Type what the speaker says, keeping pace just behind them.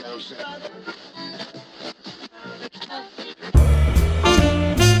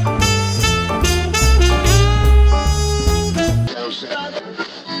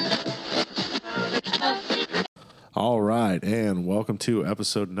All right, and welcome to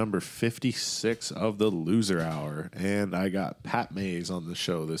episode number 56 of the Loser Hour. And I got Pat Mays on the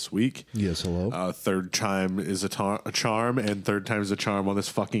show this week. Yes, hello. Third time is a charm, and third time is a charm on this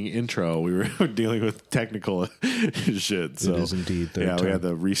fucking intro. We were dealing with technical shit. So, it is indeed third time. We had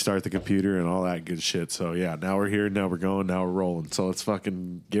to restart the computer and all that good shit. So, yeah, now we're here, now we're going, now we're rolling. So let's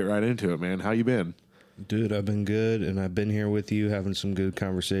fucking get right into it, man. How you been? Dude, I've been good, and I've been here with you having some good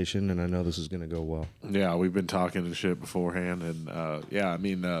conversation, and I know this is going to go well. Yeah, we've been talking and shit beforehand, and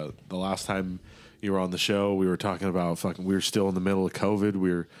the last time you were on the show, we were talking about we were still in the middle of COVID. We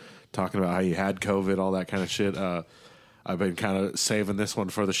were talking about how you had COVID, all that kind of shit. I've been kind of saving this one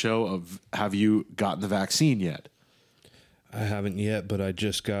for the show of, have you gotten the vaccine yet? I haven't yet, but I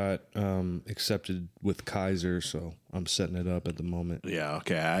just got accepted with Kaiser, so I'm setting it up at the moment. Yeah,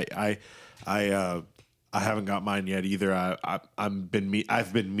 okay. I haven't got mine yet either. I've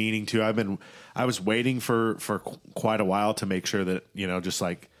been meaning to. I was waiting for quite a while to make sure that, just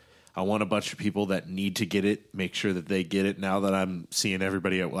like, I want a bunch of people that need to get it, make sure that they get it. Now that I'm seeing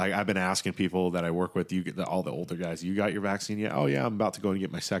everybody, like, I've been asking people that I work with, all the older guys, you got your vaccine yet? Oh yeah, I'm about to go and get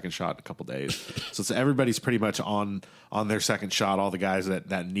my second shot in a couple days. So everybody's pretty much on their second shot. All the guys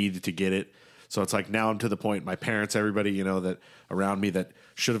that needed to get it. So it's like, now I'm to the point. My parents, everybody, that around me that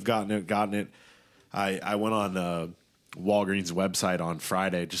should have gotten it. I went on Walgreens website on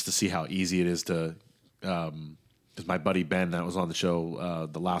Friday just to see how easy it is to, because my buddy Ben that was on the show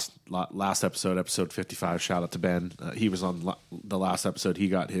the last episode 55. Shout out to Ben. He was on the last episode. He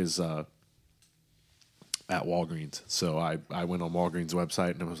got his at Walgreens. So I went on Walgreens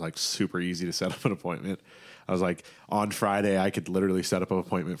website and it was like super easy to set up an appointment. I was like, on Friday I could literally set up an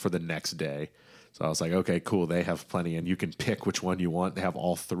appointment for the next day. So I was like, okay, cool. They have plenty, and you can pick which one you want. They have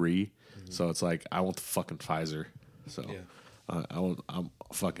all three. So it's like, I want the fucking Pfizer. So yeah. I'm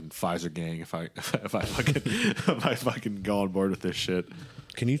a fucking Pfizer gang if I fucking go on board with this shit.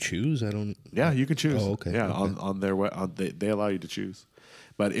 Can you choose? Yeah, you can choose. Oh, okay. Yeah, okay. on their they allow you to choose.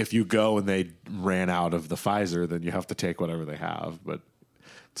 But if you go and they ran out of the Pfizer, then you have to take whatever they have. But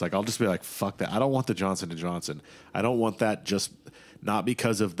it's like, I'll just be like, fuck that. I don't want the Johnson & Johnson. I don't want that, just not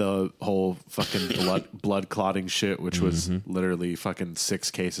because of the whole fucking blood clotting shit, which was literally fucking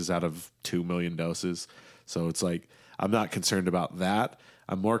 6 cases out of 2 million doses. So it's like, I'm not concerned about that.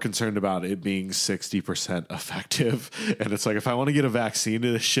 I'm more concerned about it being 60% effective. And it's like, if I want to get a vaccine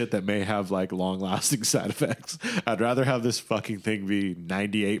to this shit that may have like long lasting side effects, I'd rather have this fucking thing be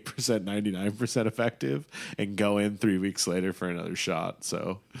 98%, 99% effective and go in 3 weeks later for another shot.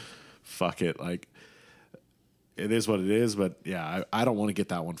 So fuck it. Like, it is what it is, but yeah, I don't want to get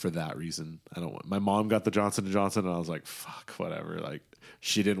that one for that reason. My mom got the Johnson & Johnson, and I was like, fuck, whatever. Like,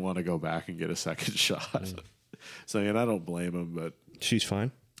 she didn't want to go back and get a second shot. So, and I don't blame him, but She's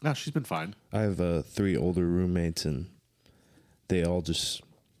fine? No, she's been fine. I have 3 older roommates, and they all just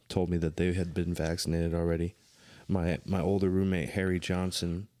told me that they had been vaccinated already. My older roommate, Harry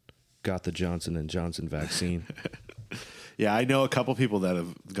Johnson, got the Johnson & Johnson vaccine. Yeah, I know a couple people that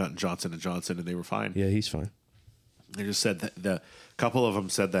have gotten Johnson & Johnson, and they were fine. Yeah, he's fine. They just said that the couple of them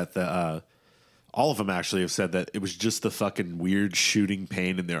said that all of them actually have said that it was just the fucking weird shooting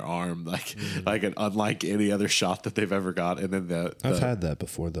pain in their arm, like unlike any other shot that they've ever got. And then I've had that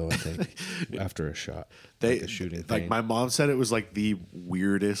before though. I think after a shot, the shooting pain. Like my mom said, it was like the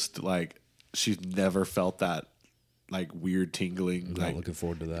weirdest. Like she's never felt that like weird tingling. I'm not looking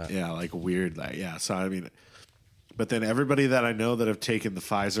forward to that. Yeah, like weird. Like yeah. So I mean, but then everybody that I know that have taken the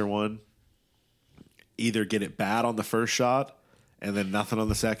Pfizer one either get it bad on the first shot and then nothing on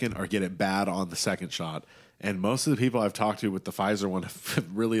the second, or get it bad on the second shot. And most of the people I've talked to with the Pfizer one have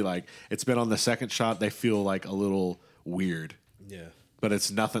really, like, it's been on the second shot, they feel like a little weird. Yeah. But it's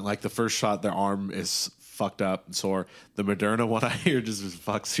nothing like the first shot, their arm is fucked up and sore. The Moderna one I hear just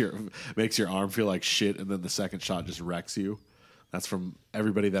makes your arm feel like shit, and then the second shot just wrecks you. That's from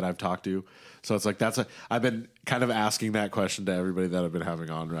everybody that I've talked to. So it's like, I've been kind of asking that question to everybody that I've been having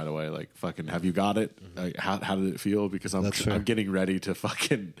on right away. Like, fucking, have you got it? Like, how did it feel? Because I'm getting ready to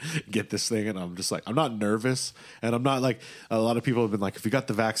fucking get this thing. And I'm just like, I'm not nervous. And I'm not like, a lot of people have been like, have you got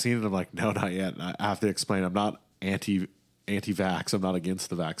the vaccine? And I'm like, no, not yet. And I have to explain, I'm not anti-vax. I'm not against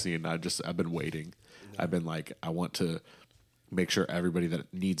the vaccine. I've been waiting. I've been like, I want to make sure everybody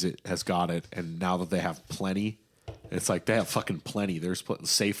that needs it has got it. And now that they have plenty, it's like they have fucking plenty. There's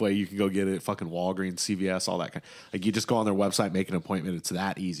Safeway, you can go get it. Fucking Walgreens, CVS, all that kind. Like you just go on their website, make an appointment. It's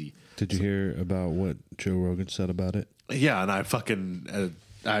that easy. Did you hear about what Joe Rogan said about it? Yeah, and I fucking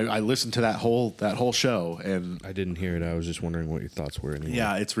I listened to that whole show, and I didn't hear it. I was just wondering what your thoughts were. Anyway.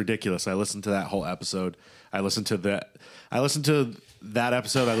 yeah, it's ridiculous. I listened to that whole episode. I listened to that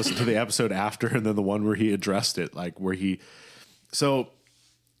episode. I listened to the episode after, and then the one where he addressed it, like where he. So,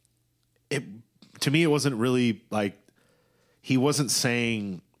 to me, it wasn't really like he wasn't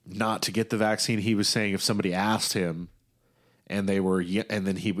saying not to get the vaccine. He was saying if somebody asked him, and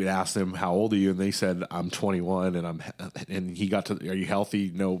then he would ask them, "How old are you?" And they said, "I'm 21," and he got to, "Are you healthy?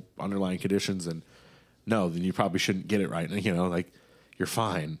 No underlying conditions?" And no, then you probably shouldn't get it right. And, like you're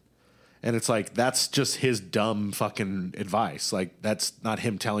fine. And it's like, that's just his dumb fucking advice. Like, that's not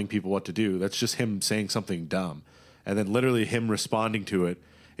him telling people what to do. That's just him saying something dumb. And then literally him responding to it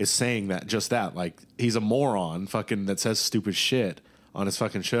is saying that. Like, he's a moron fucking that says stupid shit on his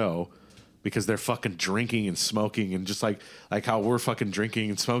fucking show because they're fucking drinking and smoking. And just like how we're fucking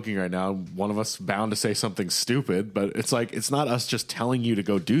drinking and smoking right now, one of us bound to say something stupid. But it's like, it's not us just telling you to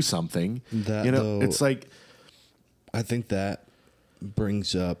go do something. It's like, I think that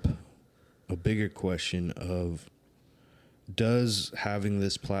brings up a bigger question of, does having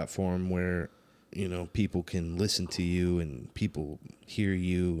this platform where, people can listen to you and people hear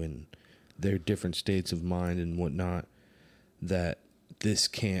you and their different states of mind and whatnot, that this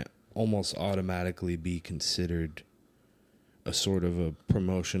can't almost automatically be considered a sort of a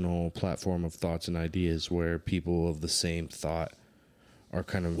promotional platform of thoughts and ideas where people of the same thought are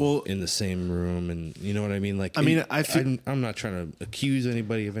kind of in the same room, and you know what I mean? Like, I'm not trying to accuse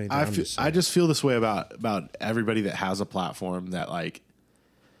anybody of anything. I just feel this way about everybody that has a platform, that like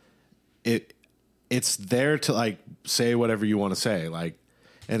it's there to like say whatever you want to say, like,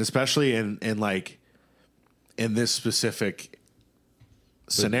 and especially in this specific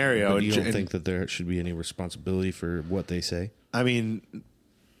scenario. But you don't think that there should be any responsibility for what they say? I mean,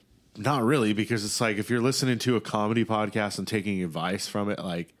 not really, because it's like if you're listening to a comedy podcast and taking advice from it,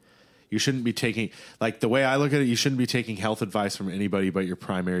 like you shouldn't be taking, like the way I look at it, you shouldn't be taking health advice from anybody but your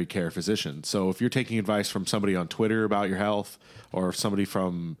primary care physician. So if you're taking advice from somebody on Twitter about your health, or somebody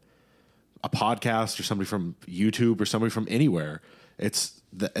from a podcast, or somebody from YouTube, or somebody from anywhere, that's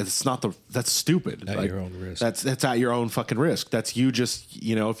stupid. At your own risk. That's at your own fucking risk. That's you just,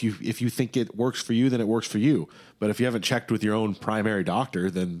 if you think it works for you, then it works for you. But if you haven't checked with your own primary doctor,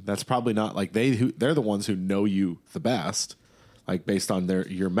 then that's probably not, like, they're the ones who know you the best, like based on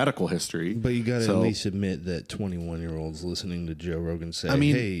your medical history. But you got to at least admit that 21-year-olds listening to Joe Rogan say,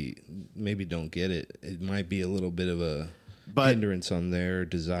 hey, maybe don't get it. It might be a little bit of a hindrance on their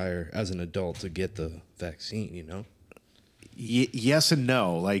desire as an adult to get the vaccine, Yes and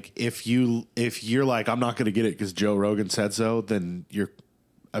no. Like if you're like, I'm not going to get it because Joe Rogan said so, then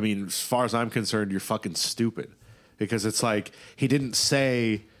as far as I'm concerned, you're fucking stupid, because it's like, he didn't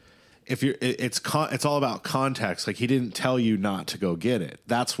say, it's all about context. Like, he didn't tell you not to go get it.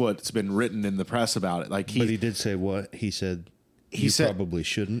 That's what's been written in the press about it. Like, but he did say what he said. He said probably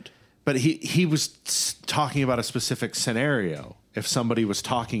shouldn't. But he was talking about a specific scenario. If somebody was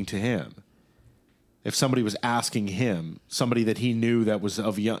talking to him, if somebody was asking him, somebody that he knew that was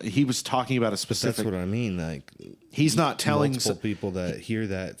of young, he was talking about a specific. But that's what I mean. Like, he's not telling multiple people that hear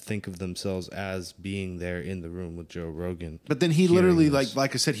that think of themselves as being there in the room with Joe Rogan. But then he literally,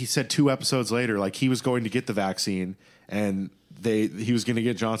 like I said, he said 2 episodes later, like he was going to get the vaccine, and he was going to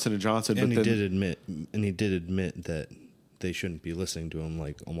get Johnson and Johnson. And he did admit that they shouldn't be listening to him,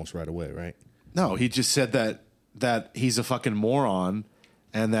 like, almost right away, right? No, he just said that he's a fucking moron,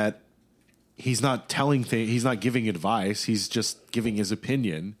 and that he's not telling things. He's not giving advice. He's just giving his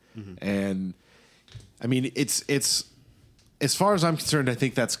opinion. Mm-hmm. And I mean, it's as far as I'm concerned, I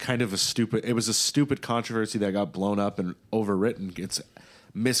think that's kind of it was a stupid controversy that got blown up and overwritten. It's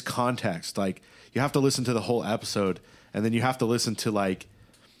miscontext. Like, you have to listen to the whole episode, and then you have to listen to, like,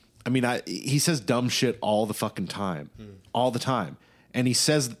 he says dumb shit all the fucking time, all the time. And he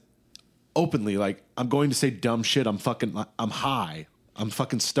says openly, like, I'm going to say dumb shit. I'm high. I'm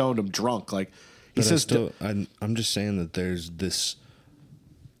fucking stoned. I'm drunk. Like, he says. I'm just saying that there's this.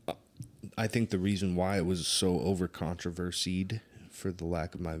 I think the reason why it was so over controversied, for the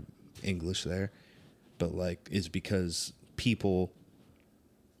lack of my English there, but like, is because people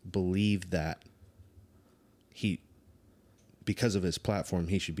believe that because of his platform,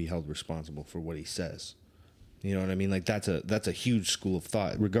 he should be held responsible for what he says. You know what I mean? Like, that's a huge school of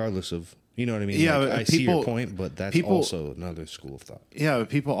thought, regardless of, you know what I mean? Yeah, like, I see your point, but that's also another school of thought. Yeah, but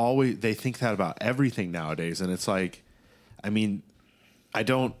people they think that about everything nowadays, and it's like, I don't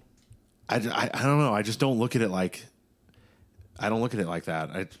know. I just don't look at it like. I don't look at it like that.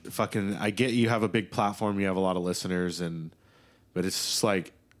 I get you have a big platform, you have a lot of listeners, but it's just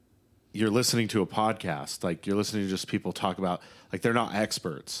like, you're listening to a podcast, like you're listening to just people talk about, like they're not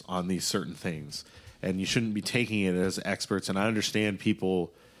experts on these certain things, and you shouldn't be taking it as experts. And I understand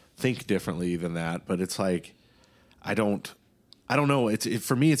people think differently than that, but it's like I don't know.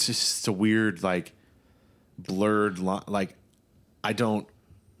 For me, it's just a weird, like blurred like I don't.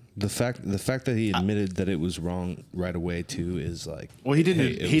 The fact that he admitted that it was wrong right away too is like, well, he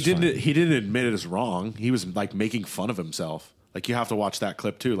didn't hey, he didn't admit it as wrong. He was like making fun of himself. Like you have to watch that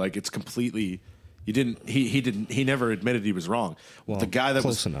clip too. Like it's completely. He never admitted he was wrong. Well, the guy that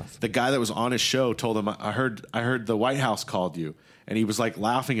the guy that was on his show told him, I heard the White House called you, and he was like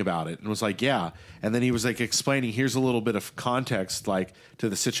laughing about it and was like, yeah. And then he was like explaining, here's a little bit of context like to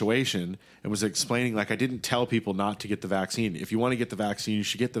the situation, and was explaining like, I didn't tell people not to get the vaccine. If you want to get the vaccine, you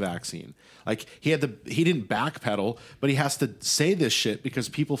should get the vaccine. Like he didn't backpedal, but he has to say this shit because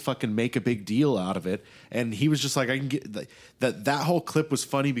people fucking make a big deal out of it. And he was just like, I can get that whole clip was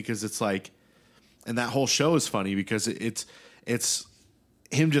funny because it's like. And that whole show is funny because it's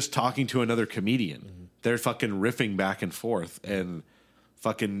him just talking to another comedian. Mm-hmm. They're fucking riffing back and forth, and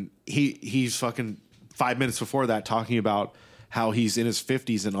fucking he's fucking 5 minutes before that talking about how he's in his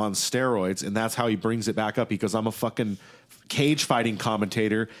 50s and on steroids, and that's how he brings it back up. He goes, I'm a fucking cage fighting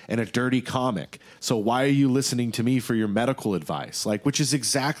commentator and a dirty comic. So why are you listening to me for your medical advice? Like, which is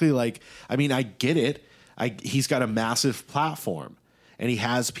exactly like, I mean, I get it. He's got a massive platform. And he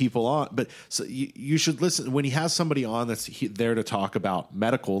has people on, but so you should listen when he has somebody on that's there to talk about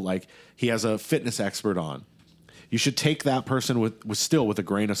medical, like he has a fitness expert on. You should take that person with a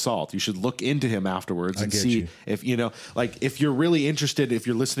grain of salt. You should look into him afterwards and see if like if you're really interested. If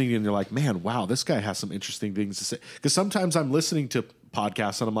you're listening and you're like, man, wow, this guy has some interesting things to say. Because sometimes I'm listening to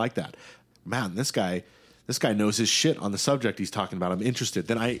podcasts and I'm like that, man, this guy knows his shit on the subject he's talking about. I'm interested.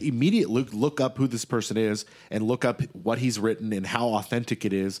 Then I immediately look up who this person is and look up what he's written and how authentic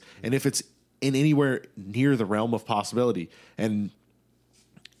it is, and if it's in anywhere near the realm of possibility and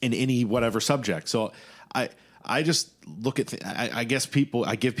in any whatever subject. So I just look at I guess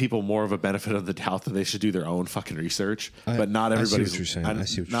I give people more of a benefit of the doubt that they should do their own fucking research, but not everybody's. I see what you're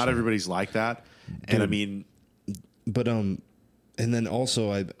saying. Not everybody's like that, and I mean, but And then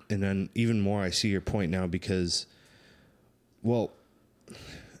also, and then even more, I see your point now because, well,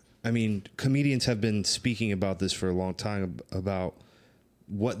 I mean, comedians have been speaking about this for a long time about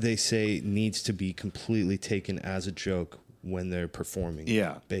what they say needs to be completely taken as a joke when they're performing.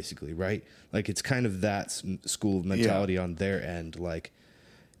 Yeah. Basically, right? Like, it's kind of that school of mentality on their end. Like,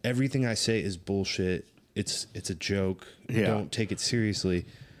 everything I say is bullshit. It's a joke. Yeah. Don't take it seriously.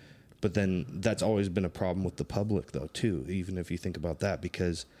 But then that's always been a problem with the public, though, too, even if you think about that,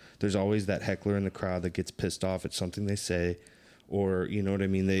 because there's always that heckler in the crowd that gets pissed off at something they say, or, you know what I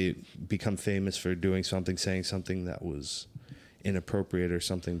mean, they become famous for doing something, saying something that was inappropriate or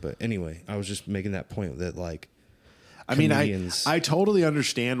something. But anyway, I was just making that point that, like, I mean, I totally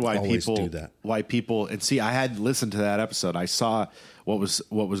understand why people do that. Why people, and see, I had listened to that episode. I saw what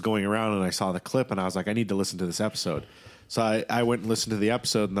was going around, and I saw the clip, and I was like, I need to listen to this episode. So I went and listened to the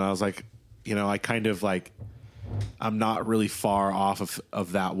episode, and I was like, I kind of like, I'm not really far off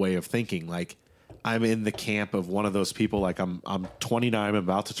of that way of thinking. Like, I'm in the camp of one of those people. Like, I'm 29, I'm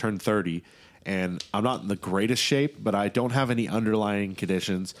about to turn 30, and I'm not in the greatest shape, but I don't have any underlying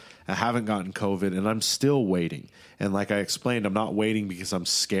conditions. I haven't gotten COVID, and I'm still waiting. And like I explained, I'm not waiting because I'm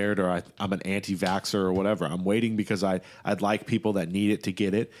scared or I'm an anti-vaxxer or whatever. I'm waiting because I'd like people that need it to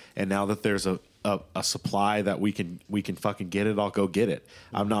get it. And now that there's a supply that we can fucking get it, I'll go get it.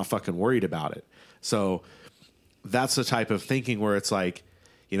 I'm not fucking worried about it. So that's the type of thinking where it's like,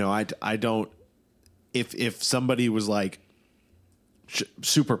 I don't, if somebody was like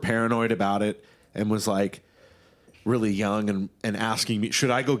super paranoid about it and was like really young and asking me,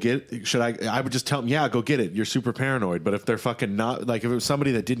 I would just tell them, yeah, go get it. You're super paranoid. But if they're fucking not, like if it was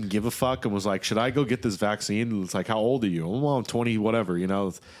somebody that didn't give a fuck and was like, should I go get this vaccine? It's like, how old are you? Well, I'm 20, whatever,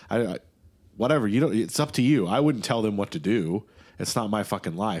 whatever, it's up to you. I wouldn't tell them what to do. It's not my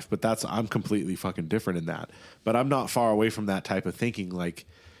fucking life, but I'm completely fucking different in that. But I'm not far away from that type of thinking. Like,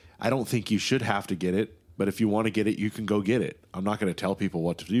 I don't think you should have to get it, but if you want to get it, you can go get it. I'm not going to tell people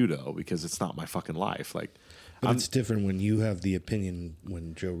what to do though, because it's not my fucking life. Like, but it's different when you have the opinion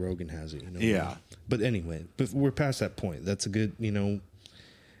when Joe Rogan has it, Yeah. But anyway, we're past that point. That's a good,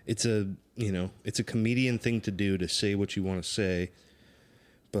 it's a comedian thing to do, to say what you want to say,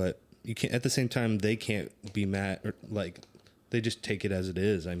 but you can't, at the same time, they can't be mad, or they just take it as it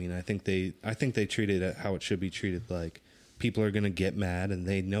is. I mean, I think they treat it how it should be treated, like people are gonna get mad, and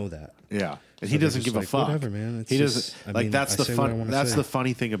they know that. Yeah, and So he they're doesn't just give a like, fuck. whatever, man. It's He just- doesn't I like mean, that's I the say what I fun. wanna That's say. the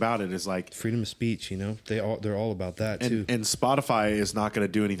funny thing about it is like, Freedom of speech, you know, they're all about that too. and Spotify is not going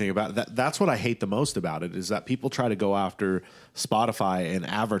to do anything about that. That's what I hate the most about it is that people try to go after Spotify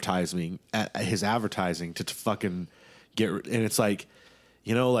and his advertising to fucking get. And it's like,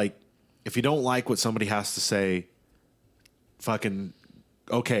 you know, like if you don't like what somebody has to say, fucking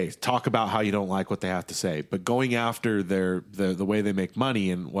okay, talk about how you don't like what they have to say. But going after the way they make money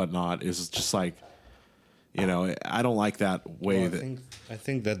and whatnot is just like, you know, I don't like that way. Well, I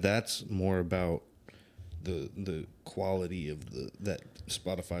think that that's more about the quality of that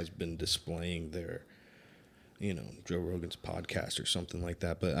Spotify's been displaying their, you know, Joe Rogan's podcast or something like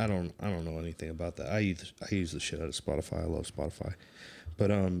that. But I don't know anything about that. I use the shit out of Spotify. I love Spotify. But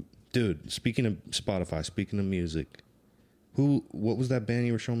dude, speaking of Spotify, speaking of music, what was that band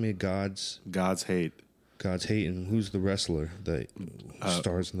you were showing me? God's Hate. God's Hate, and who's the wrestler that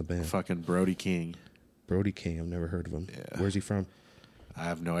stars in the band? Fucking Brody King. Brody King. I've never heard of him. Yeah. Where's he from? I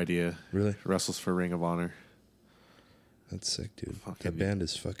have no idea. Really? Wrestles for Ring of Honor. That's sick, dude. Fucking-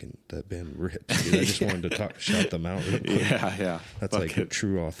 That band rips, dude. I just wanted to shout them out real quick. Yeah. That's like a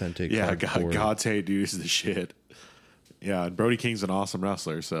true, authentic. Yeah, hardcore. God's Hate, dude, is the shit. Yeah, and Brody King's an awesome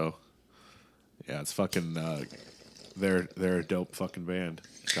wrestler, so yeah, it's fucking. They're a dope fucking band.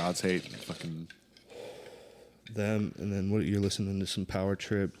 God's Hate, fucking Them, and then what? You're listening to some Power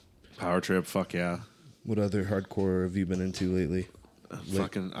Trip. Power Trip. Fuck yeah. What other hardcore have you been into lately?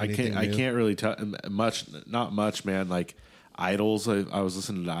 Fucking, I anything new? can't really tell much. Not much, man. Like Idols. I was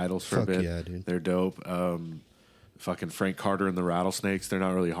listening to Idols for Fuck a bit. yeah, dude. They're dope. Fucking Frank Carter and the Rattlesnakes. They're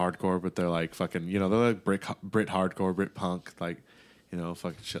not really hardcore, but they're like fucking. You know, they're like Brit hardcore, Brit punk, like, you know,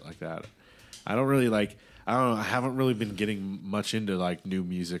 fucking shit like that. I don't really like. I don't know. I haven't really been getting much into like new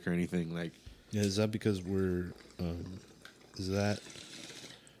music or anything. Like, Yeah, is that because we're? Is that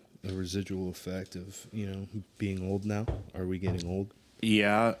a residual effect of, you know, being old now? Are we getting old?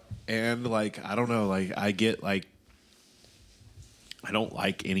 yeah, and like I don't know. Like I get like I don't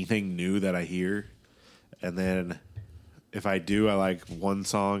like anything new that I hear, and then if I do, I like one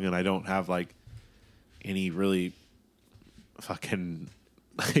song, and I don't have like any really fucking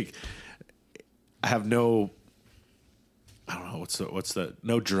like. I have no, I don't know what's the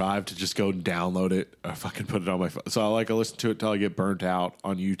no drive to just go and download it or fucking put it on my phone. So I listen to it till I get burnt out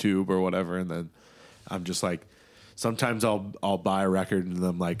on YouTube or whatever, and then I'm just like, sometimes I'll buy a record and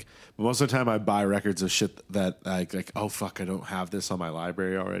I'm like, but most of the time I buy records of shit that like oh fuck, I don't have this on my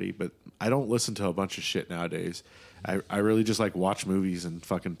library already. But I don't listen to a bunch of shit nowadays. I really just like watch movies and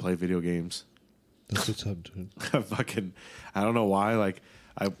fucking play video games. That's what's up, dude. I don't know why. Like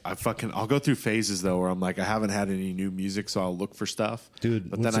I'll go through phases though where I'm like I haven't had any new music, so I'll look for stuff, Dude,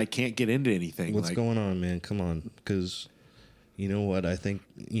 But then I can't get into anything. What's like, going on, man? Come on, because you know what? I think,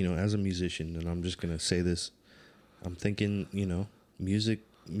 you know, as a musician, and I'm just gonna say this, I'm thinking, you know, music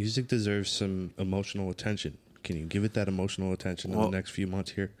deserves some emotional attention. Can you give it that emotional attention in the next few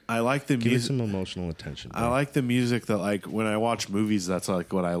months here? I like the Give it music. some emotional attention. I bro. like the music that like when I watch movies. That's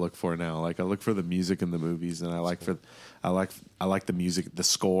like what I look for now. Like I look for the music in the movies, and I like the music, the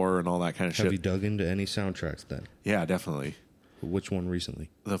score, and all that kind of Have shit. you dug into any soundtracks then? Yeah, definitely. Which one recently?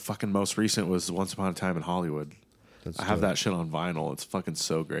 The fucking most recent was Once Upon a Time in Hollywood. That's I have dope. that shit on vinyl. It's fucking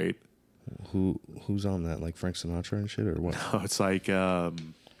so great. Who's on that? Like Frank Sinatra and shit, or what? It's like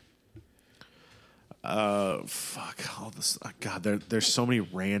fuck all this. God, there's so many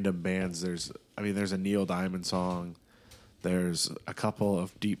random bands. There's a Neil Diamond song. There's a couple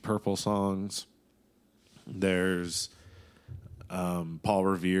of Deep Purple songs. There's Paul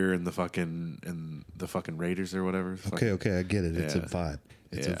Revere and the fucking Raiders or whatever. Okay, I get it. It's a Yeah. vibe.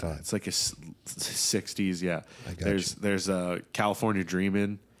 It's a vibe. It's like a 60s. Yeah. I got There's a California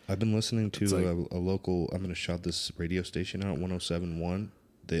Dreamin'. I've been listening to It's like- a local. I'm gonna shout this radio station out, 107.1.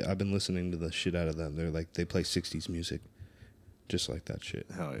 I've been listening to the shit out of them. They play 60s music, just like that shit.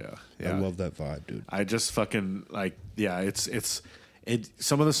 Hell yeah. I love that vibe, dude. I just fucking like, yeah, it's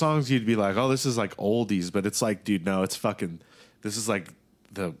some of the songs you'd be like, oh, this is like oldies, but it's like, dude, no, it's fucking, this is like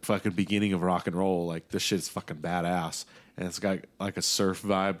the fucking beginning of rock and roll. Like this shit's fucking badass, and it's got like a surf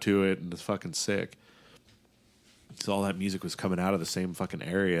vibe to it, and it's fucking sick. So all that music was coming out of the same fucking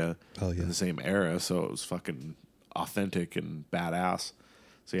area, Oh, yeah. in the same era, so it was fucking authentic and badass.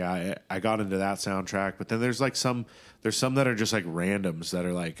 So yeah, I got into that soundtrack, but then there's some that are just like randoms that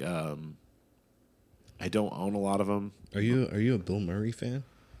are like I don't own a lot of them. Are you a Bill Murray fan?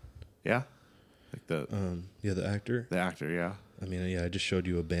 Yeah, like the The actor. actor. Yeah, I mean, yeah, I just showed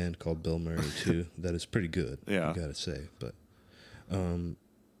you a band called Bill Murray too. That is pretty good. Yeah. you gotta say. But,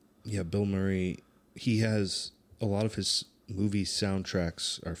 yeah, Bill Murray. He has a lot of his movie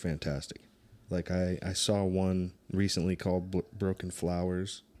soundtracks are fantastic. Like I saw one recently called Broken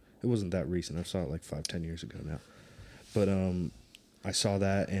Flowers. It wasn't that recent. I saw it like 5-10 years ago now. But I saw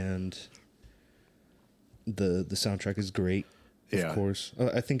that, and the soundtrack is great. Of course,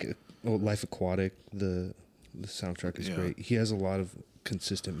 I think Life Aquatic. The soundtrack is great. He has a lot of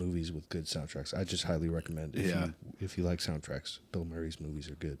consistent movies with good soundtracks. I just highly recommend if you like soundtracks. Bill Murray's movies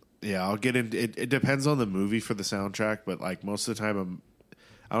are good. Yeah, I'll get into it. It depends on the movie for the soundtrack, but like most of the time,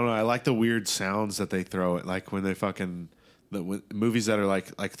 I don't know. I like the weird sounds that they throw. Like when they fucking movies that are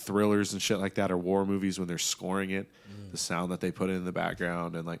like thrillers and shit like that, or war movies when they're scoring it, the sound that they put in the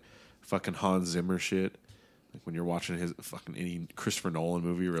background, and like fucking Hans Zimmer shit. Like when you're watching his fucking any Christopher Nolan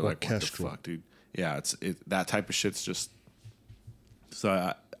movie, you're like, what the fuck, dude? Yeah, it's that type of shit's just.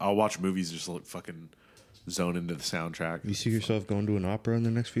 So I'll watch movies just like fucking zone into the soundtrack. You see yourself going to an opera in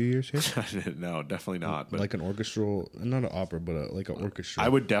the next few years here? No, definitely not. But like an orchestral, not an opera, but like an orchestra. I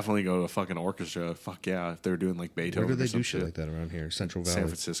would definitely go to a fucking orchestra. Fuck yeah, if they're doing like Beethoven. Where do they do shit like that around here? Central Valley, San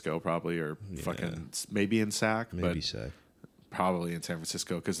Francisco, probably, or fucking maybe in Sac, maybe but Sac. Probably in San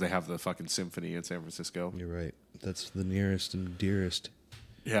Francisco because they have the fucking symphony in San Francisco. You're right. That's the nearest and dearest.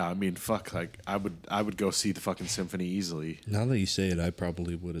 Yeah, I mean, fuck. Like, I would go see the fucking symphony easily. Now that you say it, I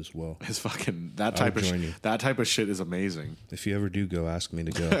probably would as well. It's fucking that type of shit is amazing. If you ever do go, ask me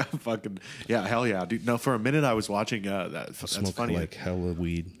to go. Fucking yeah, hell yeah, dude. No, for a minute I was watching that's funny. Like hella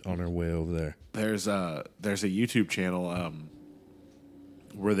weed on our way over there. There's a YouTube channel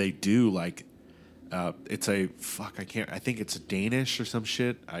where they do like it's a I think it's Danish or some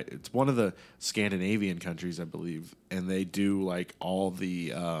shit. It's one of the Scandinavian countries, I believe, and they do like all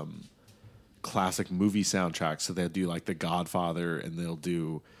the classic movie soundtracks. So they'll do like The Godfather, and they'll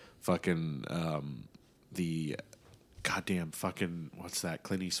do fucking the goddamn fucking what's that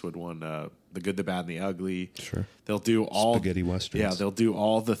Clint Eastwood one? The Good, the Bad, and the Ugly. Sure. They'll do all spaghetti westerns. Yeah, they'll do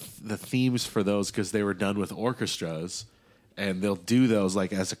all the themes for those because they were done with orchestras. And they'll do those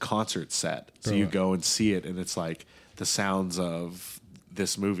like as a concert set. So you go and see it, and it's like the sounds of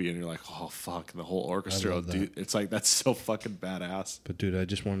this movie, and you're like, oh, fuck. And the whole orchestra, dude. It's like, that's so fucking badass. But, dude, I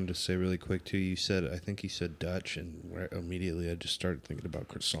just wanted to say really quick, too, I think you said Dutch, and immediately I just started thinking about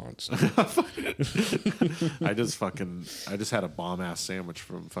croissants. I just had a bomb-ass sandwich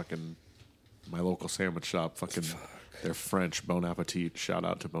from fucking my local sandwich shop. Fucking, they're French. Bon Appetit. Shout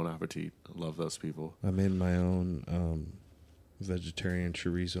out to Bon Appetit. I love those people. I made my own vegetarian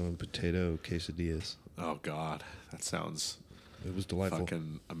chorizo and potato quesadillas. Oh God, that sounds. It was delightful.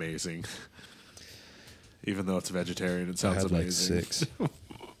 Fucking amazing. Even though it's vegetarian, it sounds amazing. Like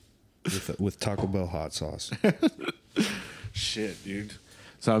 6 with Taco Bell hot sauce. Shit, dude.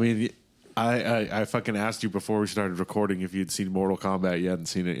 So I mean, I fucking asked you before we started recording if you'd seen Mortal Kombat. You hadn't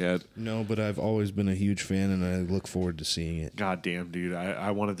seen it yet. No, but I've always been a huge fan, and I look forward to seeing it. God damn, dude. I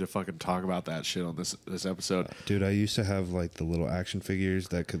wanted to fucking talk about that shit on this episode. Dude, I used to have like the little action figures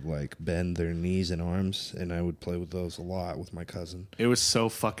that could like bend their knees and arms, and I would play with those a lot with my cousin. It was so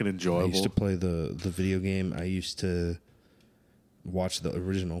fucking enjoyable. I used to play the video game. I used to watch the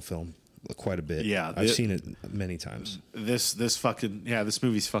original film quite a bit. Yeah, I've seen it many times. This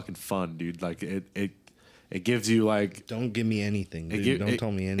movie's fucking fun, dude. Like it gives you like don't give me anything. Dude. Don't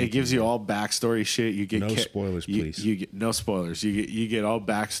tell me anything. It gives you all backstory shit. You get no spoilers, please. You get no spoilers. You get all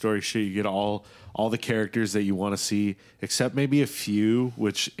backstory shit. You get all the characters that you want to see, except maybe a few,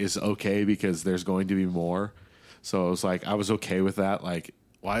 which is okay because there's going to be more. So I was like, I was okay with that. Like,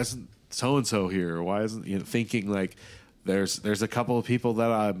 why isn't so and so here? Or why isn't thinking like there's a couple of people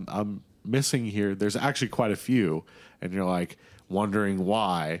that I'm missing here. There's actually quite a few, and you're like wondering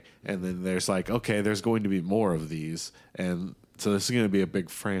why, and then there's like, okay, there's going to be more of these, and so this is going to be a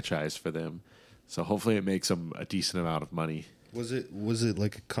big franchise for them, so hopefully it makes them a decent amount of money. Was it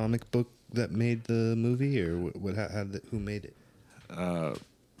like a comic book that made the movie, or who made it? It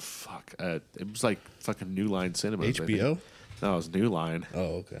was like fucking New Line Cinemas. HBO? No, it was New Line.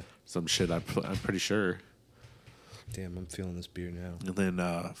 Oh, okay. Some shit I'm pretty sure. Damn, I'm feeling this beer now. And then,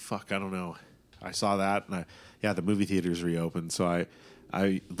 I don't know. I saw that, and the movie theaters reopened. So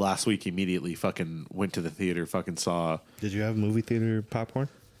I last week immediately fucking went to the theater, fucking saw. Did you have movie theater popcorn?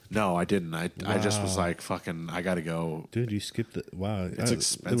 No, I didn't. I just was like, fucking, I gotta go. Dude, you skipped it. Wow, it's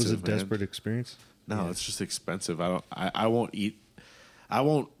expensive. It was a man. Desperate experience. No, it's just expensive. I won't eat. I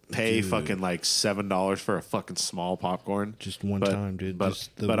won't pay fucking like $7 for a fucking small popcorn. Just one time, dude. But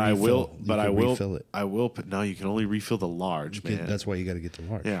I will. But I will refill it. I will. No, you can only refill the large, man. That's why you got to get the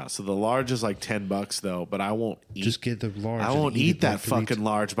large. Yeah. So the large is like $10 though. But I won't eat. Just get the large. I won't eat that fucking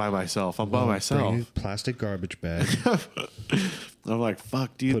large by myself. I'm by myself. Bring a plastic garbage bag. I'm like,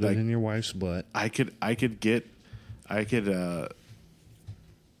 fuck, dude. Put like, it in your wife's butt. I could get I could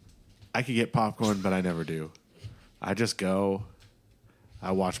get popcorn, but I never do. I just go,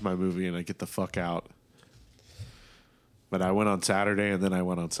 I watch my movie, and I get the fuck out. But I went on Saturday, and then I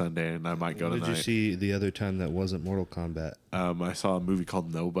went on Sunday, and I might go tonight. What did you see the other time that wasn't Mortal Kombat? I saw a movie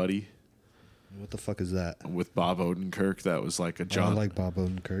called Nobody What the fuck is that? with Bob Odenkirk. That was like a John. I like Bob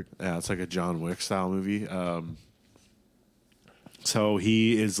Odenkirk. Yeah, it's like a John Wick style movie. So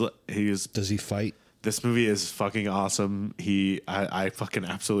he is. Does he fight? This movie is fucking awesome. I fucking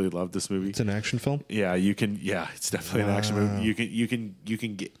absolutely love this movie. It's an action film. Yeah, you can. Yeah, it's definitely an action movie.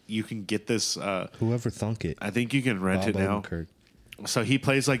 You can get this. Whoever thunk it? I think you can rent Bob it now. Odenkirk. So he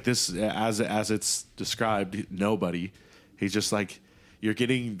plays like this as it's described. Nobody. He's just like you're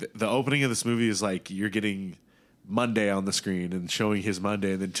getting the opening of this movie is like you're getting Monday on the screen and showing his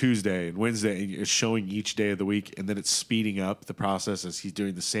Monday, and then Tuesday and Wednesday, and it's showing each day of the week, and then it's speeding up the process as he's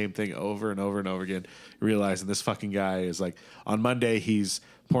doing the same thing over and over and over again, realizing this fucking guy is like on Monday he's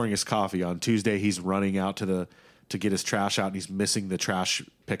pouring his coffee, on Tuesday he's running out to get his trash out, and he's missing the trash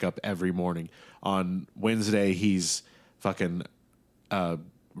pickup every morning. On Wednesday he's fucking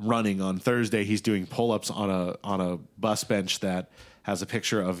running. On Thursday he's doing pull-ups on a bus bench that has a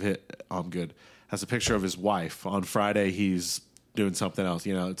picture of it. I'm good. Has a picture of his wife. On Friday, he's doing something else.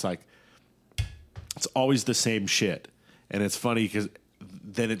 You know, it's like, it's always the same shit. And it's funny because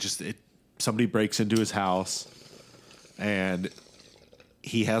then somebody breaks into his house and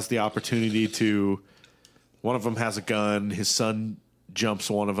he has the opportunity to, one of them has a gun. His son jumps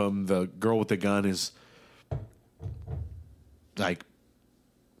one of them. The girl with the gun is like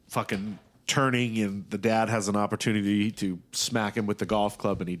fucking turning, and the dad has an opportunity to smack him with the golf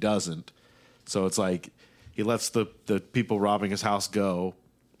club and he doesn't. So it's like he lets the people robbing his house go,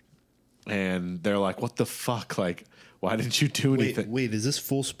 and they're like, "What the fuck? Like, why didn't you do anything?" Wait, is this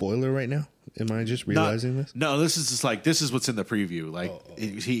full spoiler right now? Am I just realizing this? No, this is just like this is what's in the preview. Like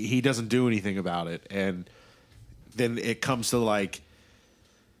he doesn't do anything about it, and then it comes to like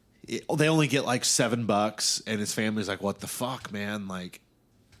they only get like $7, and his family's like, "What the fuck, man? Like,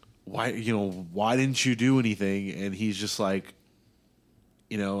 why didn't you do anything?" And he's just like,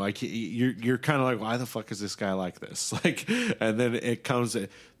 you know, like you're kind of like, why the fuck is this guy like this? Like, and then it comes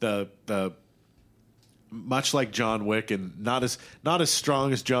the much like John Wick, and not as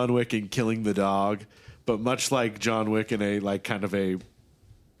strong as John Wick in killing the dog, but much like John Wick in a like kind of a,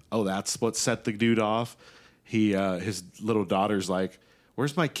 oh, that's what set the dude off. His little daughter's like,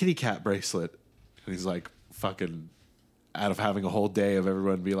 "Where's my kitty cat bracelet?" And he's like, fucking out of having a whole day of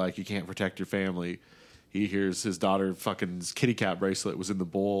everyone be like, you can't protect your family. He hears his daughter fucking his kitty cat bracelet was in the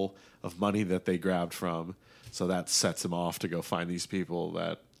bowl of money that they grabbed from. So that sets him off to go find these people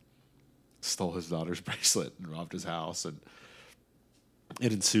that stole his daughter's bracelet and robbed his house. And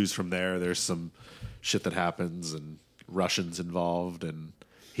it ensues from there. There's some shit that happens and Russians involved. And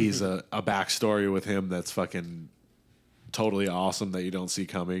he's a backstory with him that's fucking totally awesome that you don't see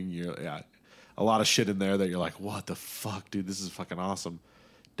coming. A lot of shit in there that you're like, what the fuck, dude? This is fucking awesome.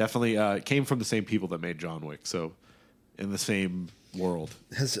 Definitely it came from the same people that made John Wick, so in the same world.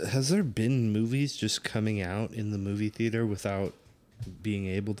 Has there been movies just coming out in the movie theater without being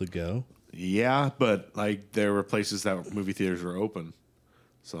able to go? Yeah, but like there were places that movie theaters were open.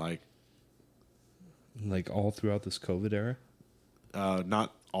 So like all throughout this COVID era?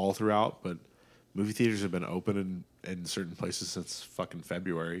 Not all throughout, but movie theaters have been open in certain places since fucking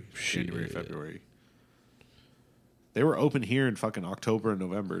February. January, February. They were open here in fucking October and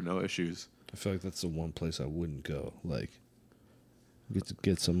November, no issues. I feel like that's the one place I wouldn't go. Like,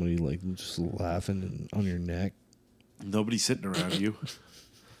 get somebody like just laughing and on your neck. Nobody's sitting around you.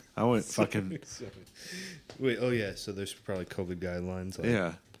 I went fucking. Wait, oh yeah, so there's probably COVID guidelines. Like,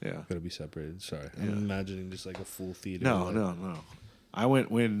 yeah. Gotta be separated. Sorry, Yeah. I'm imagining just like a full theater. No. I went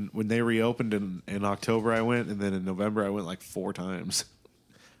when they reopened in October. I went, and then in November I went like 4 times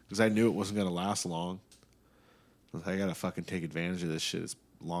because I knew it wasn't going to last long. I gotta fucking take advantage of this shit as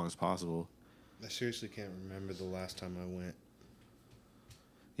long as possible. I seriously can't remember the last time I went.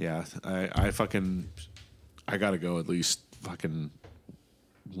 Yeah, I gotta go at least fucking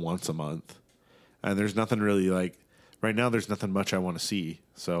once a month. And there's nothing really like right now. There's nothing much I want to see.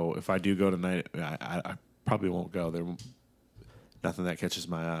 So if I do go tonight, I probably won't go. There nothing that catches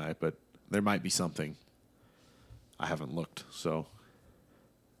my eye, but there might be something. I haven't looked, so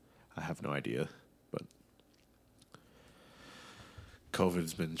I have no idea. But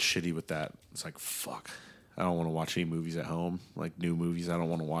COVID's been shitty with that. It's like, fuck. I don't want to watch any movies at home, like new movies. I don't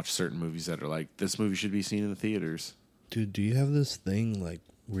want to watch certain movies that are like, this movie should be seen in the theaters. Dude, do you have this thing like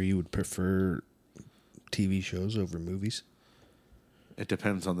where you would prefer TV shows over movies? It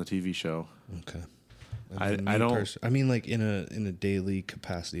depends on the TV show. Okay. I, mean, I don't. I mean, like in a daily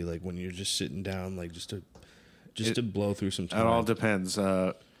capacity, like when you're just sitting down, like just to blow through some It time. all depends.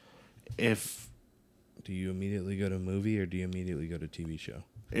 If Do you immediately go to movie or do you immediately go to TV show?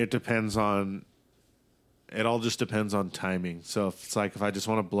 it depends on, it all just depends on timing. So if it's like if I just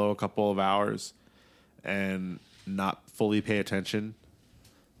want to blow a couple of hours and not fully pay attention,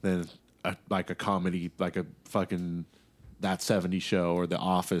 then like a comedy, like a fucking That 70s Show or The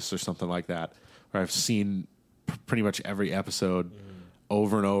Office or something like that, where I've seen pretty much every episode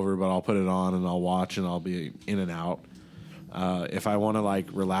over and over, but I'll put it on and I'll watch and I'll be in and out. If I want to like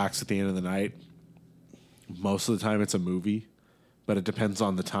relax at the end of the night, most of the time it's a movie, but it depends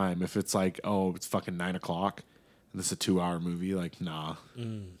on the time. If it's like, oh, it's fucking 9 o'clock and this is a 2-hour movie, like, nah,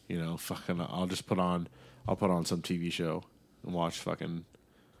 you know, fucking, I'll put on some TV show and watch fucking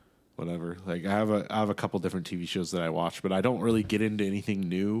whatever. Like I have a couple different TV shows that I watch, but I don't really get into anything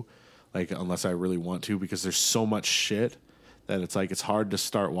new, like unless I really want to, because there's so much shit that it's like it's hard to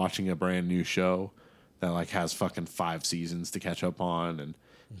start watching a brand new show that like has fucking 5 seasons to catch up on, and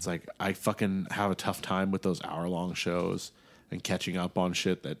it's like I fucking have a tough time with those hour-long shows and catching up on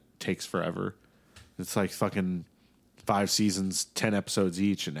shit that takes forever. It's like fucking 5 seasons, 10 episodes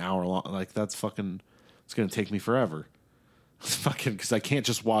each, an hour long. Like that's fucking, it's gonna take me forever. Fucking, because I can't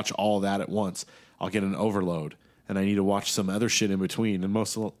just watch all that at once. I'll get an overload, and I need to watch some other shit in between. And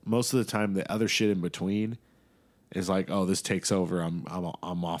most of the time, the other shit in between is like, oh, this takes over. I'm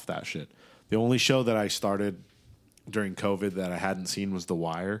off that shit. The only show that I started during COVID that I hadn't seen was The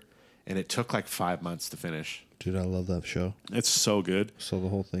Wire, and it took like 5 months to finish. Dude, I love that show. It's so good. So the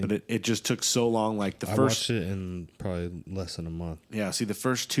whole thing. But it just took so long. Like I watched it in probably less than a month. Yeah, see, the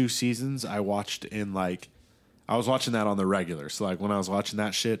first 2 seasons I watched in like, I was watching that on the regular. So like when I was watching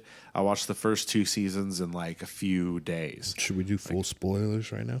that shit, I watched the first 2 seasons in like a few days. Should we do full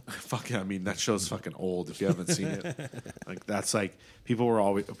spoilers right now? Fuck yeah, I mean that show's fucking old if you haven't seen it. Like that's like people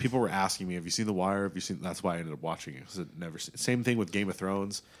were asking me, have you seen The Wire? Have you seen? That's why I ended up watching it, because it never. Same thing with Game of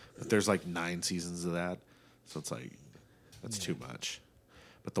Thrones, but there's like 9 seasons of that, so it's like that's too much.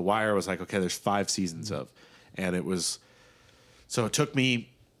 But The Wire was like, okay, there's 5 seasons of, and it was, so it took me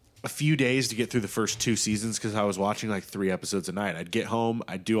a few days to get through the first 2 seasons because I was watching like 3 episodes a night. I'd get home,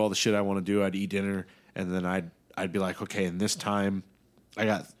 I'd do all the shit I want to do, I'd eat dinner, and then I'd be like, okay, in this time, I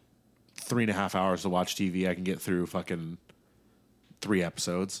got 3.5 hours to watch TV. I can get through fucking 3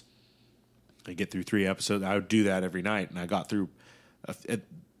 episodes. I get through 3 episodes. I would do that every night, and I got through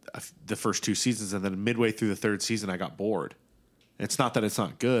the first 2 seasons, and then midway through the 3rd season, I got bored. It's not that it's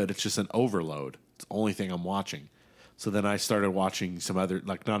not good; it's just an overload. It's the only thing I'm watching. So then I started watching some other,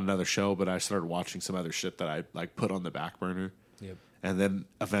 like not another show, but I started watching some other shit that I like put on the back burner. Yep. And then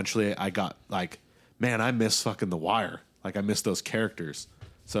eventually I got like, man, I miss fucking The Wire. Like I miss those characters.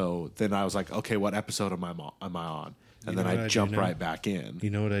 So then I was like, okay, what episode am I on? And then I jump right back in.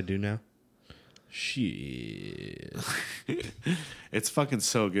 You know what I do now? Shit. It's fucking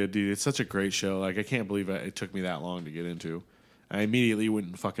so good, dude. It's such a great show. Like I can't believe it took me that long to get into. I immediately went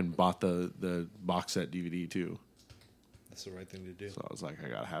and fucking bought the box set DVD too. That's the right thing to do. So I was like, I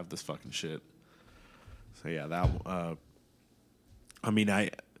gotta have this fucking shit. So yeah, that. I mean, I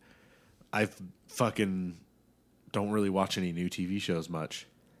fucking don't really watch any new TV shows much.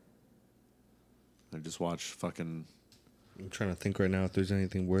 I just watch fucking. I'm trying to think right now if there's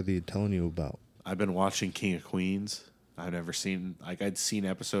anything worthy of telling you about. I've been watching King of Queens. I've never seen, like, I'd seen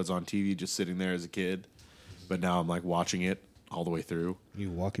episodes on TV just sitting there as a kid, but now I'm like watching it all the way through. You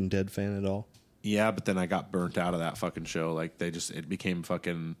a Walking Dead fan at all? Yeah, but then I got burnt out of that fucking show. Like it became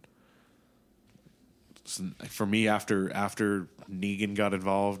fucking, for me, after Negan got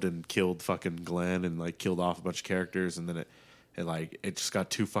involved and killed fucking Glenn and like killed off a bunch of characters, and then it just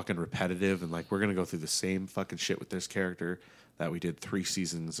got too fucking repetitive, and like we're gonna go through the same fucking shit with this character that we did 3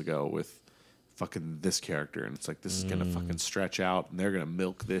 seasons ago with fucking this character, and it's like this is gonna fucking stretch out, and they're gonna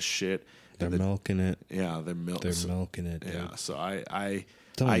milk this shit. They're milking it. Yeah, they're milking it. Dude. Yeah, so I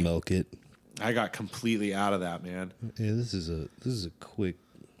don't milk it. I got completely out of that, man. Yeah, this is a quick,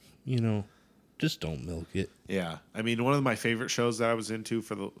 just don't milk it. Yeah, I mean, one of my favorite shows that I was into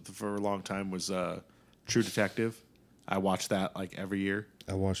for a long time was True Detective. I watched that like every year.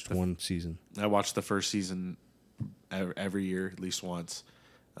 I watched 1 season. I watched the first season every year at least once.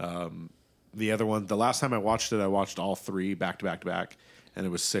 The other one, the last time I watched it, I watched all 3 back to back to back, and it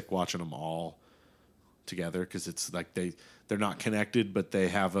was sick watching them all together because it's like they're not connected, but they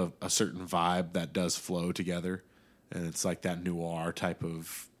have a certain vibe that does flow together, and it's like that noir type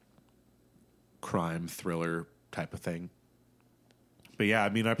of crime thriller type of thing. But yeah, I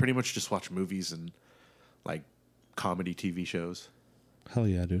mean, I pretty much just watch movies and like comedy TV shows. Hell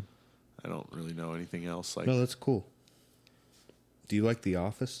yeah, dude. I don't really know anything else. Like, No, that's cool. Do you like The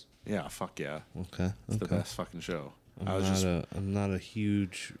Office? yeah, fuck yeah, Okay. it's the best fucking show. I'm not a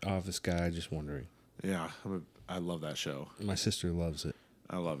huge Office guy. Just wondering. Yeah, I love that show. My sister loves it.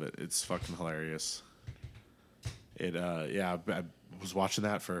 I love it. It's fucking hilarious. I was watching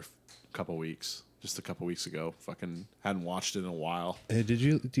that for a couple weeks, just a couple weeks ago. Fucking hadn't watched it in a while. Hey, do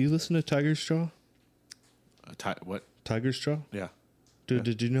you listen to Tiger's Jaw? What? Tiger's Jaw? Yeah. Dude, Yeah.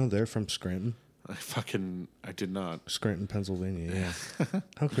 did you know they're from Scranton? I did not. Scranton, Pennsylvania. Yeah.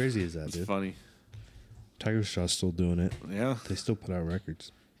 How crazy is that, It's dude? funny. Tiger's Jaw's still doing it. Yeah. They still put out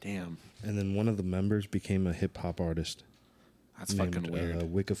records. Damn. And then one of the members became a hip hop artist. That's named, fucking weird.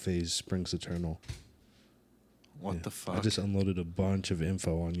 Wiccaphase Springs Eternal. What Yeah. the fuck? I just unloaded a bunch of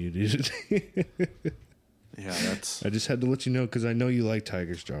info on you, dude. Yeah, that's I just had to let you know because I know you like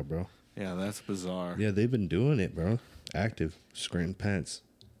Tiger's Jaw, bro. bizarre. Yeah, they've been doing it, bro. Active. Scranton Pants.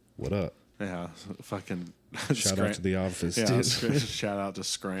 What up? Yeah, fucking Shout out to The Office, yeah, dude. shout out to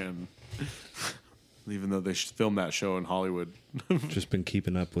Scranton. Even though they filmed that show in Hollywood. Just been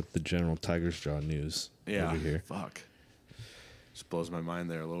keeping up with the general Tiger's Jaw news Yeah, over here. fuck. Just blows my mind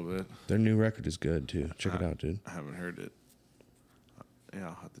there a little bit. Their new record is good, too. Check it out, dude. I haven't heard it. Yeah,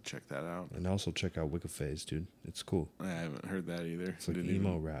 I'll have to check that out. And also check out Wiccaphase, dude. It's cool. I haven't heard that either. It's like Didn't emo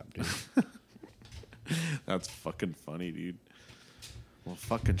even- rap, dude. That's fucking funny, dude. Well,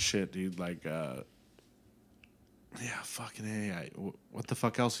 fucking shit, dude. Like, yeah, fucking A. What the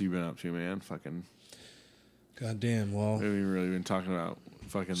fuck else have you been up to, man? Fucking, God damn, well, we haven't really been talking about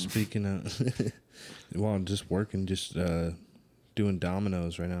fucking. speaking of... well, I'm just working, just doing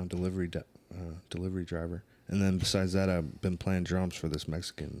Domino's right now, delivery driver. And then besides that, I've been playing drums for this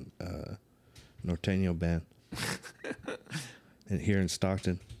Mexican norteño band. And here in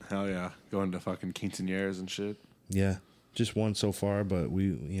Stockton. Hell yeah, going to fucking quinceañeras and shit. Yeah, just one so far, but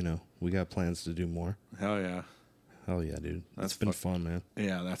we got plans to do more. Hell yeah, Hell yeah, dude. That's It's been fun, man.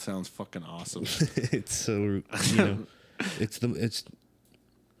 yeah. That sounds fucking awesome. It's so, it's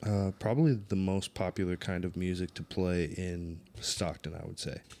probably the most popular kind of music to play in Stockton, I would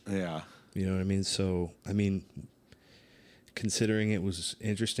say. Yeah, You know what I mean? So, I mean, considering it was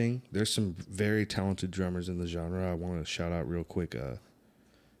interesting, there's some very talented drummers in the genre. I want to shout out real quick.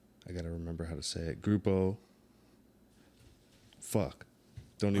 I got to remember how to say it. Grupo. Fuck.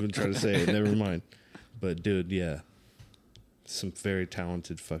 Don't even try to say it. Never mind. But, dude, yeah. Some very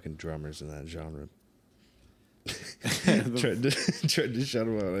talented fucking drummers in that genre. tried to shout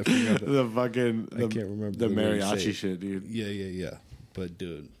them out. I forgot that. the fucking I can't remember the the way to say mariachi it. shit, dude. Yeah. But,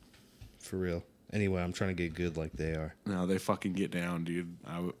 dude, for real. Anyway, I'm trying to get good like they are. No, they fucking get down, dude.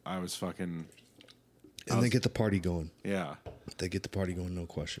 I was fucking And they get the party going. yeah. They get the party going, no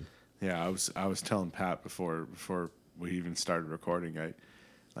question. Yeah, I was telling Pat before we even started recording.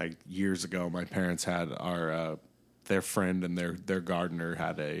 Like years ago, my parents had our their friend and their gardener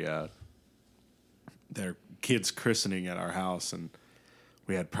had their kid's christening at our house, and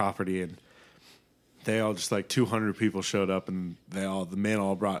we had property, and they all just like 200 people showed up, and the men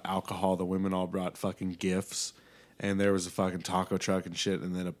all brought alcohol, the women all brought fucking gifts, and there was a fucking taco truck and shit,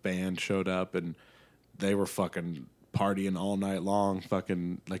 and then a band showed up, and they were fucking partying all night long,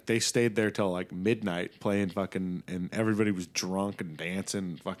 fucking like they stayed there till like midnight playing fucking, and everybody was drunk and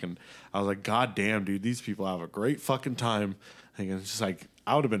dancing. Fucking, I was like, God damn, dude, these people have a great fucking time. And it's just like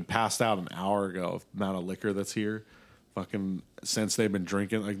I would have been passed out an hour ago of the amount of liquor that's here. Fucking since they've been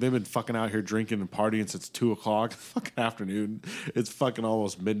drinking, like they've been fucking out here drinking and partying since 2:00 fucking afternoon. It's fucking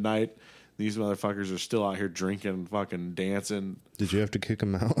almost midnight. These motherfuckers are still out here drinking and fucking dancing. Did you have to kick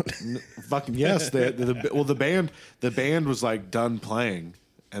them out? Fucking yes. The band was like done playing,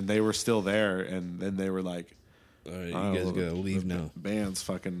 and they were still there, and then they were like, All right, you "Oh, guys well, gotta leave the now. Band's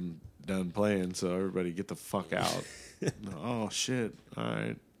fucking done playing, so everybody get the fuck out." Oh shit! All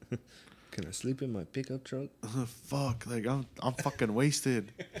right. Can I sleep in my pickup truck? Fuck! Like I'm fucking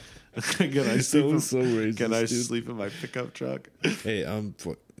wasted. Can I sleep? was so racist, Can I dude. sleep in my pickup truck? Hey, I'm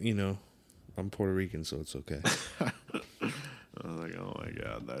Puerto Rican, so it's okay. I was like, oh my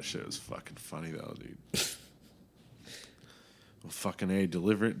god, that shit was fucking funny though, dude. Well, fucking A,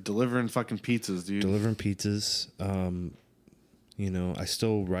 delivering fucking pizzas, dude. Delivering pizzas. I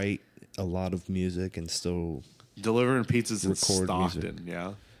still write a lot of music and still, Delivering pizzas in Record Stockton,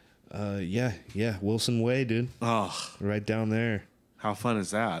 yeah. yeah, Wilson Way, dude, Oh, right down there. how fun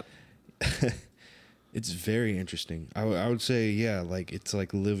is that? It's very interesting. I would say, yeah, like it's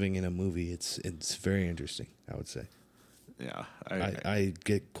like living in a movie. It's very interesting, I would say. Yeah, I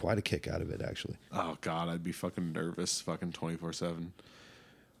get quite a kick out of it, actually. oh god, I'd be fucking nervous, fucking 24/7.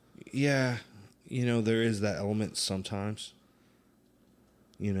 Yeah, there is that element sometimes,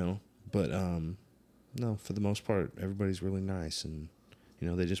 But no, for the most part, everybody's really nice, and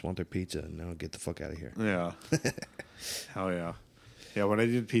they just want their pizza, and now get the fuck out of here. Yeah. Hell yeah. Yeah, when I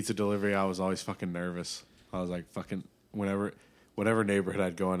did pizza delivery, I was always fucking nervous. I was like fucking whatever neighborhood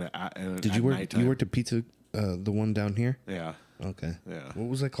I'd go in at Did you work? nighttime. You worked at pizza, the one down here? Yeah. Okay. Yeah. What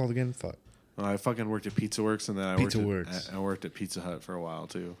was that called again? Fuck. I fucking worked at Pizza Works, and then I worked at Pizza Hut for a while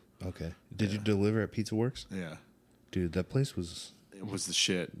too. Okay. Did you deliver at Pizza Works? Yeah. Dude, that place was... It was the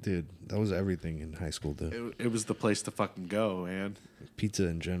shit. Dude, that was everything in high school, dude. It was the place to fucking go, man. Pizza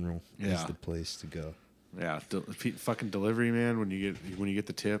in general is Yeah. the place to go. Yeah, fucking delivery, man. When you get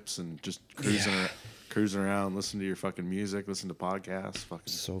the tips and just cruising around, listen to your fucking music, listen to podcasts, fucking.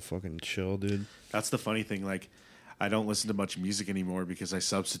 So fucking chill, dude. That's the funny thing. Like, I don't listen to much music anymore because I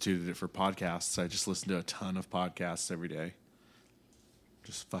substituted it for podcasts. I just listen to a ton of podcasts every day.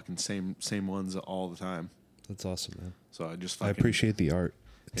 Just fucking same ones all the time. That's awesome, man. So I just I appreciate the art.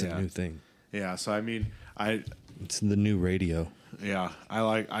 It's a new thing. Yeah, so I mean, It's the new radio. Yeah,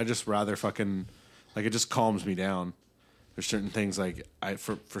 I just rather fucking, like, it just calms me down. There's certain things like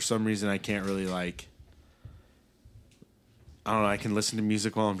for some reason I can't really like. I don't know. I can listen to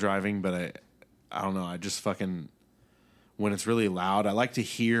music while I'm driving, but I don't know. I just fucking, when it's really loud, I like to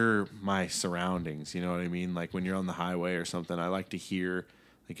hear my surroundings. You know what I mean? Like when you're on the highway or something, I like to hear,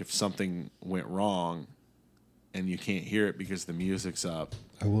 like, if something went wrong and you can't hear it because the music's up.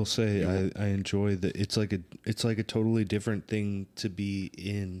 I will say I enjoy that. It's like a totally different thing to be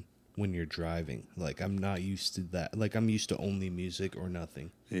in when you're driving. Like, I'm not used to that. Like, I'm used to only music or nothing.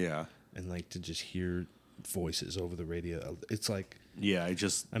 Yeah. And like to just hear voices over the radio. It's like, yeah,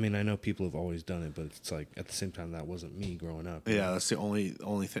 I mean, I know people have always done it, but it's like at the same time that wasn't me growing up. Yeah, that's the only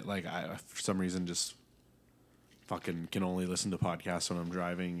thing. Like, I for some reason just fucking can only listen to podcasts when I'm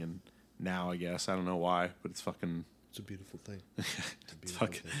driving, and now I guess I don't know why, but it's fucking. It's a beautiful thing.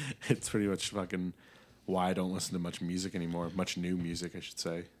 It's pretty much fucking why I don't listen to much music anymore. Much new music, I should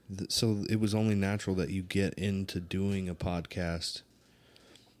say. So it was only natural that you get into doing a podcast.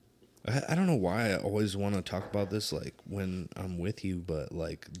 I don't know why I always want to talk about this, like, when I'm with you, but,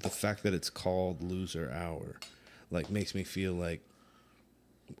 like, the fact that it's called Loser Hour, like, makes me feel like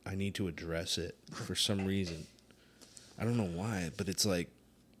I need to address it for some reason. I don't know why, but it's like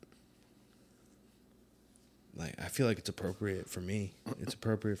I feel like it's appropriate for me. It's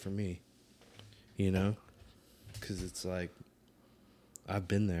appropriate for me, you know? Because it's like, I've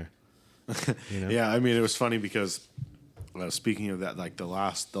been there, you know? Yeah, I mean, it was funny because... speaking of that, like the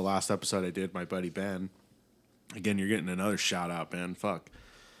last episode I did, my buddy Ben, again, you're getting another shout out, Ben. Fuck.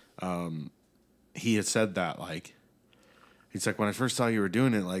 He had said that, like, he's like, when I first saw you were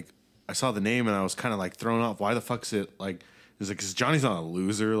doing it, like, I saw the name and I was kind of like thrown off. Why the fuck's it like? He's like, 'cause Johnny's not a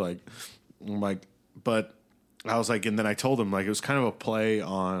loser. Like, I'm like, but I was like, and then I told him, like, it was kind of a play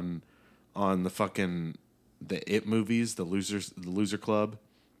on the fucking the It movies, the Loser Club.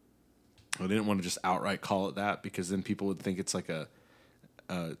 I didn't want to just outright call it that because then people would think it's like a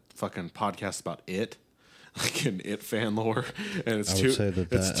fucking podcast about It, like an It fan lore, and it's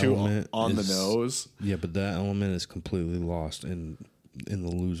too on the nose. Yeah, but that element is completely lost in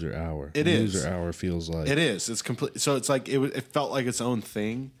the Loser Hour. It is. Loser Hour feels like it is. It's complete. So it's like it felt like its own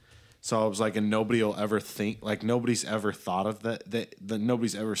thing. So I was like, and nobody will ever think, like, nobody's ever thought of that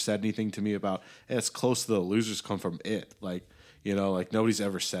nobody's ever said anything to me about, hey, it's close to the Losers come from It, like. You know, like, nobody's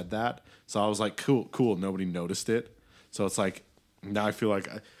ever said that. So I was like, cool. Nobody noticed it. So it's like, now I feel like,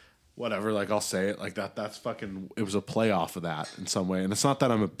 whatever, like, I'll say it. Like, that's fucking, it was a play off of that in some way. And it's not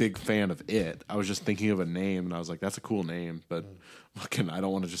that I'm a big fan of It. I was just thinking of a name, and I was like, that's a cool name. But fucking, I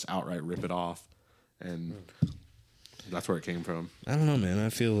don't want to just outright rip it off. And that's where it came from. I don't know, man. I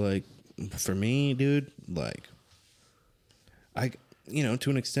feel like, for me, dude, like, to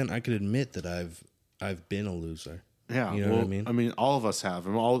an extent, I could admit that I've been a loser. Yeah, you know what I mean? I mean, all of us have,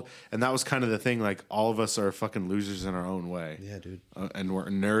 and that was kind of the thing. Like, all of us are fucking losers in our own way. Yeah, dude. And we're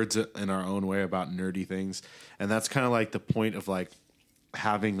nerds in our own way about nerdy things, and that's kind of like the point of like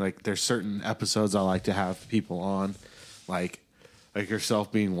having like. There's certain episodes I like to have people on, like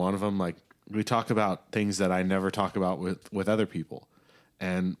yourself being one of them. Like, we talk about things that I never talk about with other people,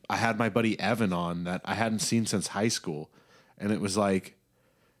 and I had my buddy Evan on that I hadn't seen since high school, and it was like.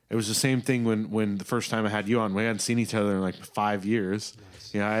 It was the same thing when the first time I had you on. We hadn't seen each other in like 5 years.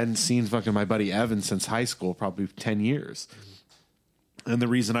 Nice. I hadn't seen fucking my buddy Evan since high school, probably 10 years. Mm-hmm. And the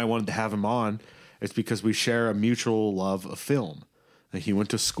reason I wanted to have him on is because we share a mutual love of film. Like, he went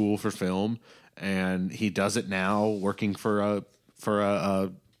to school for film, and he does it now, working for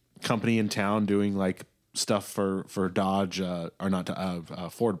a company in town, doing like stuff for Dodge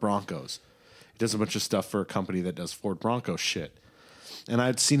Ford Broncos. He does a bunch of stuff for a company that does Ford Bronco shit. And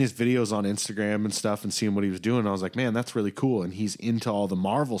I'd seen his videos on Instagram and stuff and seeing what he was doing. I was like, man, that's really cool. And he's into all the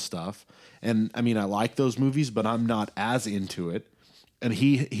Marvel stuff. And I mean, I like those movies, but I'm not as into it. And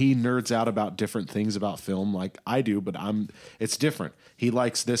he nerds out about different things about film like I do, but it's different. He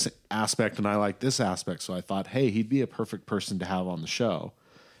likes this aspect and I like this aspect. So I thought, hey, he'd be a perfect person to have on the show.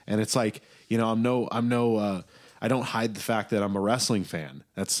 And it's like, you know, I don't hide the fact that I'm a wrestling fan.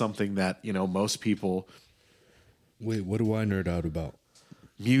 That's something that, you know, most people. Wait, what do I nerd out about?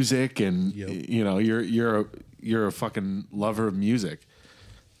 Music and you know, you're a fucking lover of music.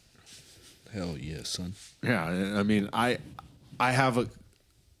 Hell yeah, son. Yeah, I mean, I have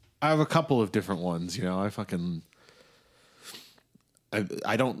a couple of different ones, you know.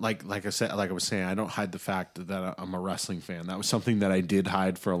 I don't like I said, like I was saying, I don't hide the fact that I'm a wrestling fan. That was something that I did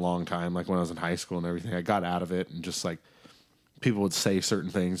hide for a long time, like when I was in high school and everything. I got out of it, and just like people would say certain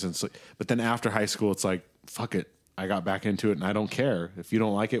things, and so, but then after high school, it's like fuck it. I got back into it, and I don't care if you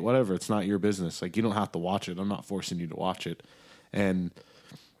don't like it. Whatever, it's not your business. Like you don't have to watch it. I'm not forcing you to watch it. And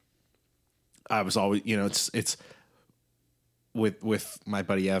I was always, you know, it's with my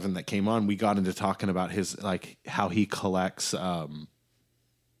buddy Evan that came on. We got into talking about his like how he collects.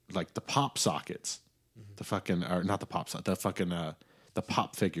 Like the pop sockets, the fucking, or not the pop socket, the fucking, the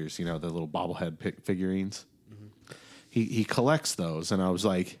pop figures, you know, the little bobblehead figurines. Mm-hmm. He collects those. And I was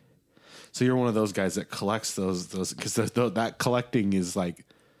like, so you're one of those guys that collects those, cause that collecting is like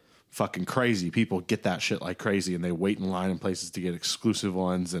fucking crazy. People get that shit like crazy and they wait in line in places to get exclusive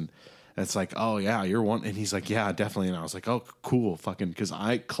ones. And it's like, oh yeah, you're one. And he's like, yeah, definitely. And I was like, oh, cool. Fucking, cause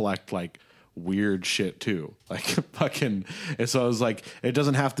I collect like weird shit too, like fucking. And so I was like, it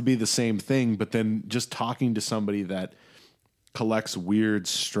doesn't have to be the same thing, but then just talking to somebody that collects weird,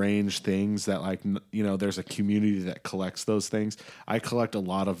 strange things that, like, you know, there's a community that collects those things. I collect a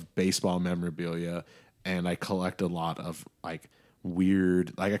lot of baseball memorabilia, and I collect a lot of like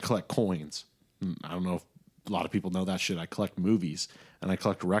weird, like I collect coins. I don't know if a lot of people know that shit. I collect movies and I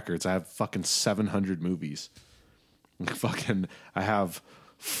collect records. I have fucking 700 movies. Fucking, I have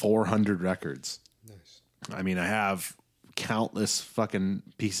 400 records. Nice. I mean, I have countless fucking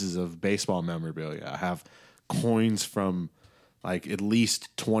pieces of baseball memorabilia. I have coins from like at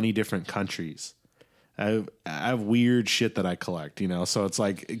least 20 different countries. I have weird shit that I collect, you know? So it's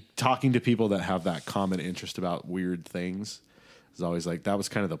like talking to people that have that common interest about weird things is always like, that was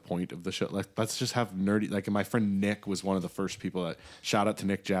kind of the point of the show. Like, let's just have nerdy, like my friend Nick was one of the first people that, shout out to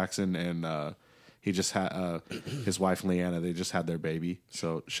Nick Jackson, and he just had his wife Leanna. They just had their baby,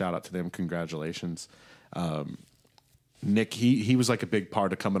 so shout out to them. Congratulations, Nick. He was like a big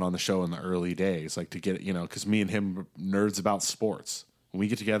part of coming on the show in the early days, like to get, you know, because me and him are nerds about sports. When we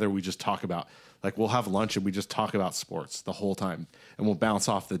get together, we just talk about, like, we'll have lunch and we just talk about sports the whole time, and we'll bounce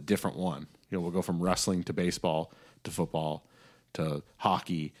off the different one. You know, we'll go from wrestling to baseball to football to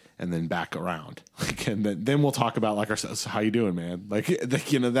hockey, and then back around. Like, and then we'll talk about like ourselves. How you doing, man? Like,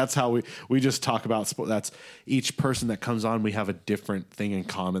 you know, that's how we just talk about sport. That's each person that comes on. We have a different thing in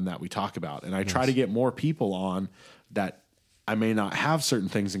common that we talk about. And I try to get more people on that I may not have certain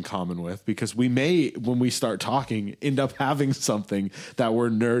things in common with, because we may, when we start talking, end up having something that we're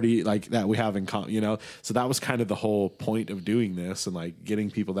nerdy, like that we have in common, you know? So that was kind of the whole point of doing this, and like getting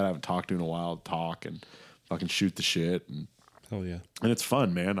people that I haven't talked to in a while to talk and fucking shoot the shit. And oh yeah, and it's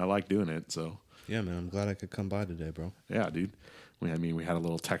fun, man. I like doing it. So yeah, man, I'm glad I could come by today, bro. Yeah, dude. I mean, we had a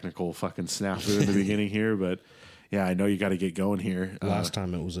little technical fucking snafu in the beginning here, but yeah, I know you got to get going here. Last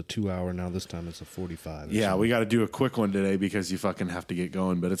time it was a 2 hour. Now this time it's a 45. Yeah, we got to do a quick one today because you fucking have to get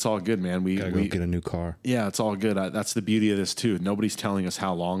going. But it's all good, man. We gotta go get a new car. Yeah, it's all good. That's the beauty of this too. Nobody's telling us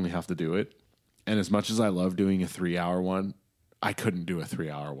how long we have to do it. And as much as I love doing a 3 hour one, I couldn't do a 3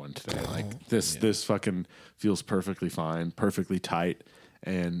 hour one today. Like this fucking feels perfectly fine, perfectly tight,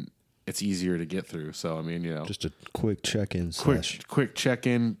 and it's easier to get through. So I mean, you know, just a quick check in, quick check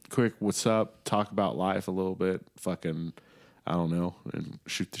in, quick what's up, talk about life a little bit, fucking I don't know, and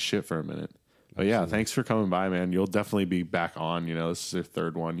shoot the shit for a minute. But yeah, thanks for coming by, man. You'll definitely be back on. You know, this is your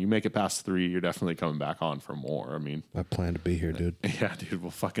third one. You make it past 3, you're definitely coming back on for more. I mean, I plan to be here, dude. Yeah, dude.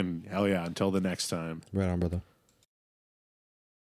 Well, fucking hell yeah. Until the next time. Right on, brother.